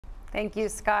Thank you,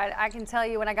 Scott. I can tell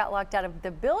you when I got locked out of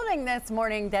the building this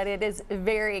morning that it is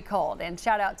very cold. And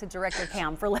shout out to Director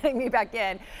Cam for letting me back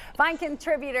in. Fine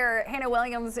contributor Hana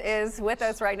Williams is with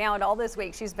us right now, and all this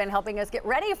week she's been helping us get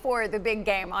ready for the big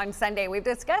game on Sunday. We've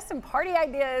discussed some party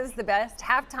ideas, the best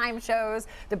halftime shows,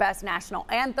 the best national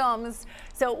anthems.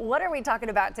 So what are we talking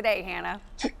about today, Hana?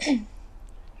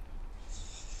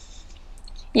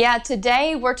 Yeah,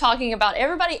 today we're talking about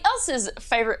everybody else's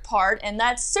favorite part, and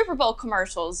that's Super Bowl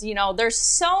commercials. You know, there's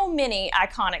so many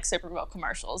iconic Super Bowl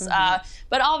commercials,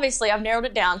 but obviously I've narrowed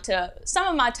it down to some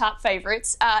of my top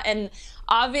favorites, and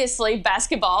obviously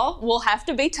basketball will have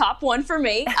to be top one for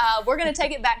me. We're going to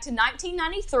take it back to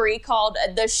 1993, called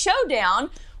The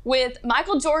Showdown, with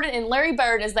Michael Jordan and Larry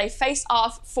Bird as they face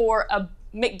off for a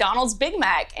McDonald's Big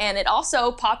Mac, and it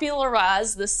also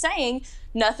popularized the saying,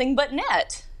 "Nothing but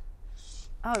net."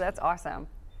 Oh, that's awesome.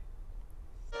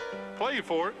 Play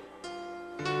for it.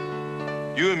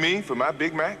 You and me for my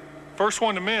Big Mac? First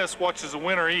one to miss watches the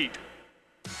winner eat.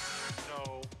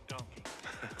 No, donkey.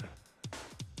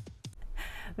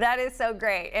 That is so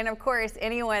great. And of course,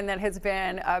 anyone that has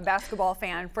been a basketball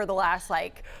fan for the last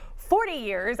 40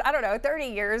 years, I don't know, 30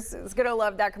 years is going to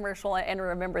love that commercial and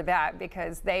remember that,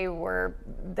 because they were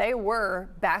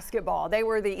basketball. They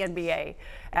were the NBA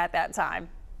at that time.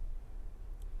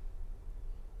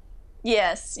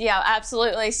 Yes, yeah,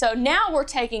 absolutely. So now we're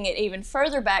taking it even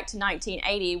further back to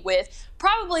 1980 with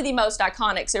probably the most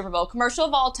iconic Super Bowl commercial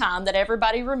of all time that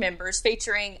everybody remembers,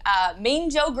 featuring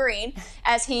Mean Joe Green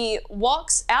as he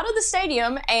walks out of the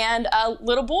stadium and a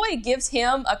little boy gives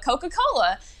him a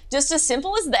Coca-Cola. Just as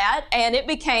simple as that, and it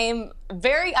became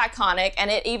very iconic,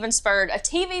 and it even spurred a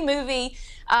TV movie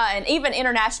and even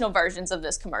international versions of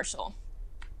this commercial.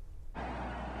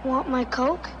 Want my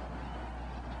Coke?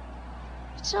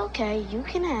 It's okay, you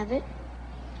can have it.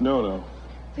 No.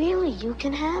 Really, you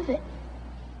can have it.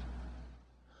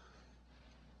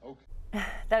 Okay.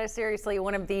 That is seriously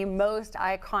one of the most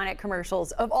iconic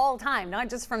commercials of all time, not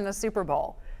just from the Super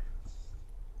Bowl.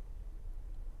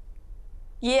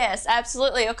 Yes,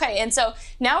 absolutely. Okay, and so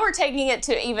now we're taking it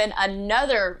to even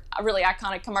another really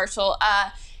iconic commercial.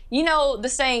 You know the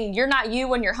saying, "You're not you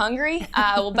when you're hungry"?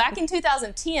 Well, back in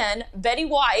 2010, Betty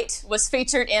White was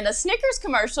featured in a Snickers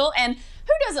commercial, and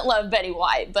who doesn't love Betty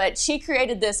White? But she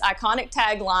created this iconic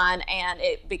tagline, and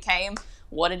it became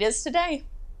what it is today.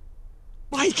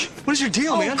 Mike, what is your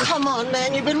deal, man? Oh, come on,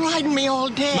 man. You've been riding me all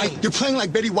day. Mike, you're playing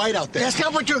like Betty White out there. That's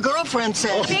not what your girlfriend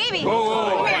said. Baby!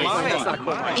 Whoa.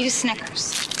 Eat a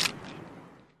Snickers.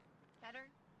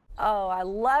 Oh, I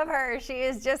love her. She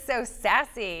is just so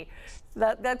sassy.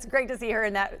 That's great to see her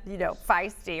in that,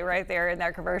 feisty right there in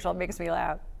that commercial. It makes me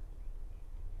laugh.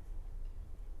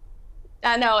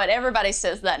 I know it. Everybody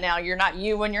says that now. You're not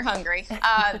you when you're hungry.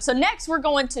 So next we're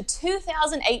going to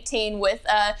 2018 with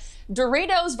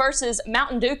Doritos versus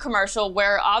Mountain Dew commercial,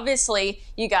 where obviously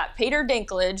you got Peter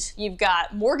Dinklage, you've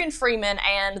got Morgan Freeman,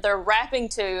 and they're rapping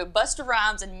to Busta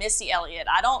Rhymes and Missy Elliott.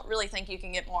 I don't really think you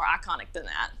can get more iconic than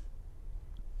that.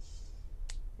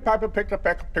 Piper picked a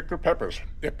peck of pickled peppers.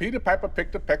 If Peter Piper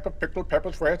picked a peck of pickled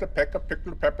peppers, where's a peck of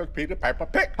pickled peppers Peter Piper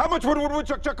picked? How much would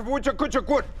chuck if woodchuck could chuck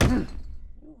wood? You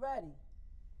ready?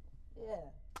 Yeah.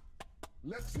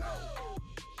 Let's go.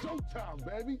 Showtime,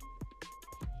 baby.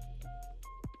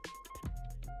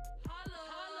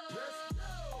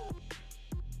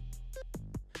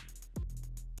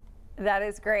 That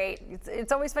is great.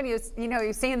 It's always funny,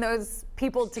 you're seeing those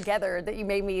people together that you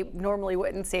maybe normally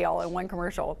wouldn't see all in one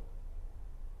commercial.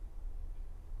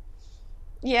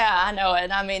 Yeah, I know it.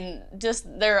 I mean, just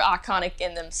they're iconic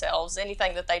in themselves.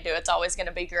 Anything that they do, it's always going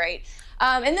to be great.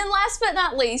 And then last but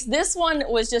not least, this one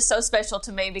was just so special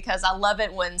to me because I love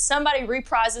it when somebody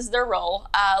reprises their role.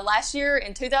 Last year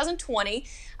in 2020,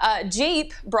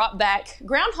 Jeep brought back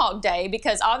Groundhog Day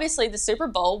because obviously the Super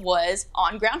Bowl was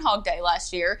on Groundhog Day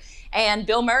last year. And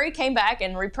Bill Murray came back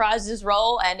and reprised his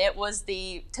role, and it was,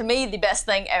 to me, the best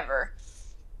thing ever.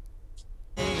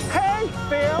 Hey,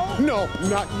 Phil! No,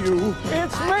 not you.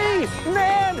 It's me,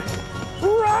 man!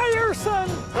 Ryerson!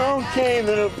 Okay,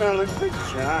 little fella, good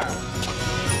job.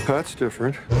 That's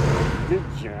different. Good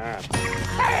job.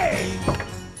 Hey!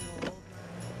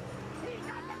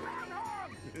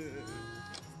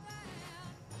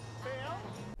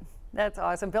 That's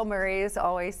awesome. Bill Murray is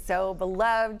always so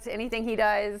beloved. Anything he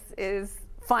does is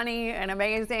funny and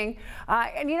amazing.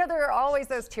 And there are always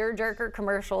those tearjerker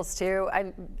commercials too.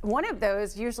 And one of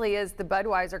those usually is the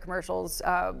Budweiser commercials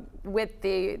with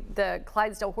the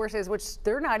Clydesdale horses, which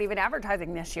they're not even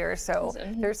advertising this year. So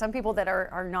there's some people that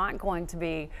are not going to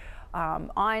be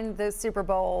on the Super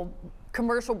Bowl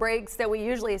commercial breaks that we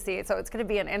usually see. So it's going to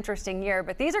be an interesting year.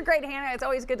 But these are great, Hannah. It's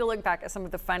always good to look back at some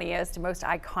of the funniest, most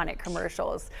iconic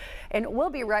commercials. And we'll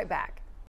be right back.